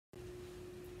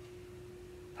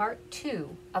Part 2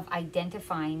 of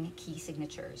identifying key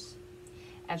signatures.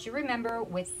 As you remember,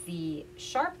 with the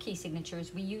sharp key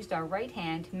signatures, we used our right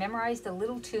hand, memorized a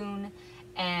little tune,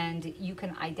 and you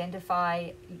can identify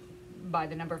by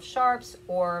the number of sharps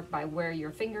or by where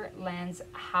your finger lands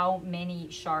how many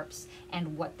sharps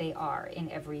and what they are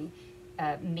in every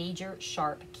major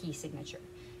sharp key signature.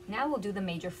 Now we'll do the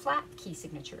major flat key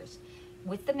signatures.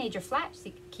 With the major flat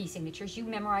key signatures, you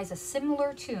memorize a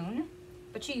similar tune,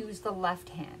 but you use the left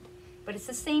hand. But it's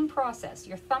the same process.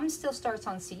 Your thumb still starts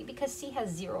on C because C has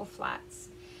 0 flats.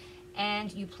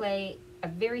 And you play a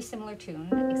very similar tune,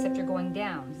 except you're going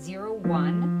down. 0,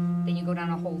 1, then you go down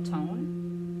a whole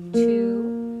tone,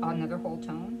 2, another whole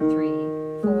tone,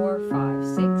 3, 4, 5,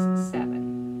 6,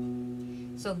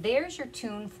 7. So there's your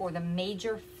tune for the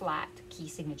major flat key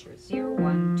signatures. 0,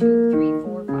 1, 2, 3,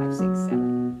 4, 5, 6,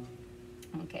 7.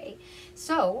 Okay,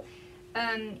 so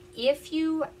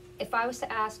if I were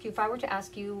to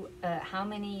ask you how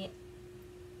many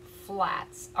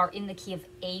flats are in the key of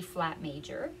A flat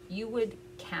major, you would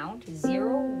count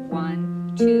 0,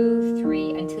 1, 2,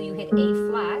 3 until you hit A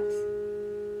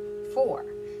flat 4.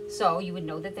 So you would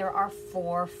know that there are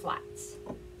 4 flats.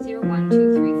 0, 1,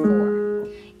 2, 3, 4.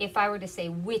 If I were to say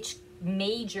which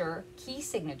major key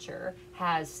signature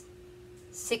has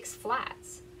 6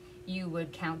 flats, you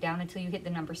would count down until you hit the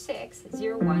number 6.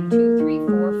 0, 1, 2, 3,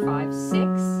 4, 5,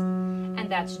 6. And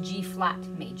that's G flat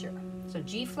major. So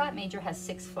G flat major has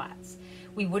 6 flats.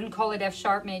 We wouldn't call it F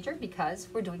sharp major because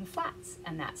we're doing flats,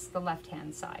 and that's the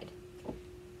left-hand side.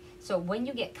 So when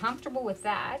you get comfortable with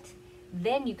that,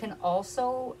 then you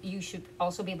should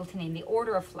also be able to name the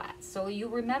order of flats. So you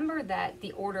remember that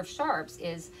the order of sharps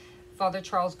is Father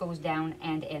Charles goes down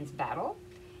and ends battle.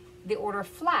 The order of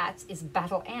flats is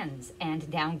battle ends and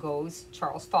down goes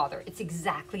Charles Father. It's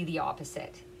exactly the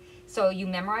opposite. So you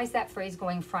memorize that phrase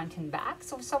going front and back.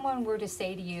 So if someone were to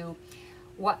say to you,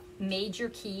 what major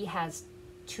key has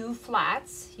 2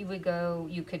 flats, you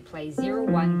could play 0,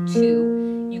 1,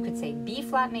 2. You could say B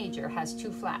flat major has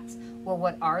 2 flats. Well,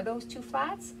 what are those 2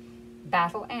 flats?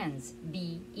 Battle ends,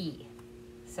 B, E.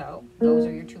 So those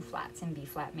are your 2 flats in B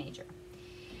flat major.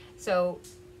 So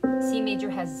C major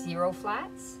has 0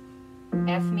 flats.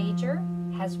 F major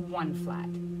has 1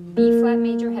 flat. B flat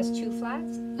major has 2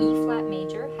 flats. E flat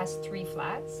major has 3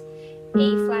 flats.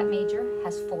 A flat major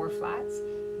has 4 flats.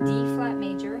 D flat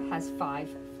major has 5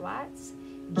 flats.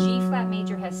 G flat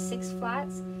major has 6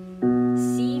 flats.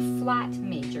 C flat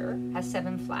major has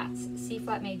 7 flats. C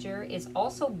flat major is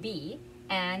also B,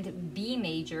 and B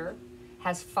major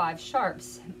has 5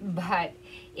 sharps, but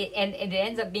it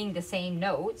ends up being the same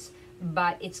notes,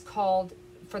 but it's called,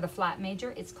 for the flat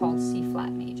major, it's called C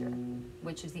flat major,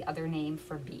 which is the other name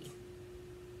for B.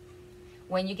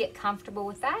 When you get comfortable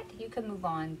with that, you can move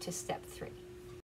on to step 3.